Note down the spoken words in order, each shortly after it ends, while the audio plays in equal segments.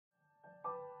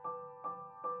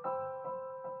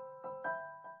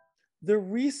The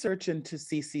research into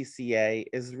CCCA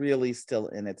is really still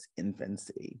in its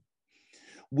infancy.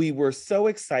 We were so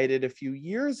excited a few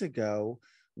years ago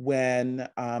when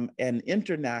an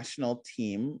international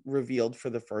team revealed for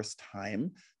the first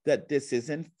time that this is,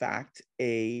 in fact,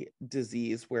 a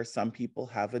disease where some people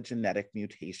have a genetic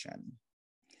mutation.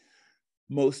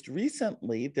 Most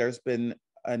recently, there's been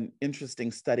an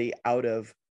interesting study out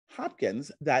of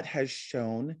Hopkins that has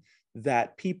shown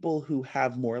that people who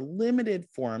have more limited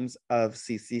forms of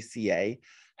CCCA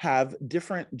have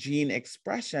different gene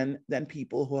expression than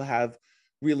people who have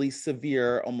really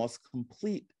severe, almost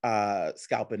complete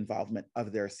scalp involvement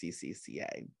of their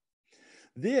CCCA.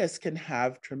 This can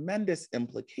have tremendous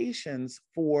implications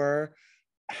for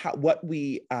how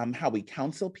we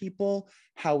counsel people,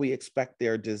 how we expect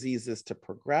their diseases to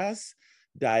progress,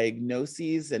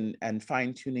 diagnoses and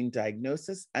fine-tuning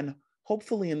diagnosis, and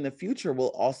hopefully in the future will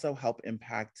also help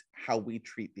impact how we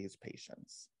treat these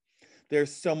patients.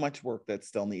 There's so much work that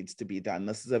still needs to be done.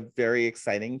 This is a very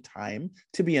exciting time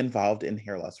to be involved in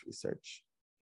hair loss research.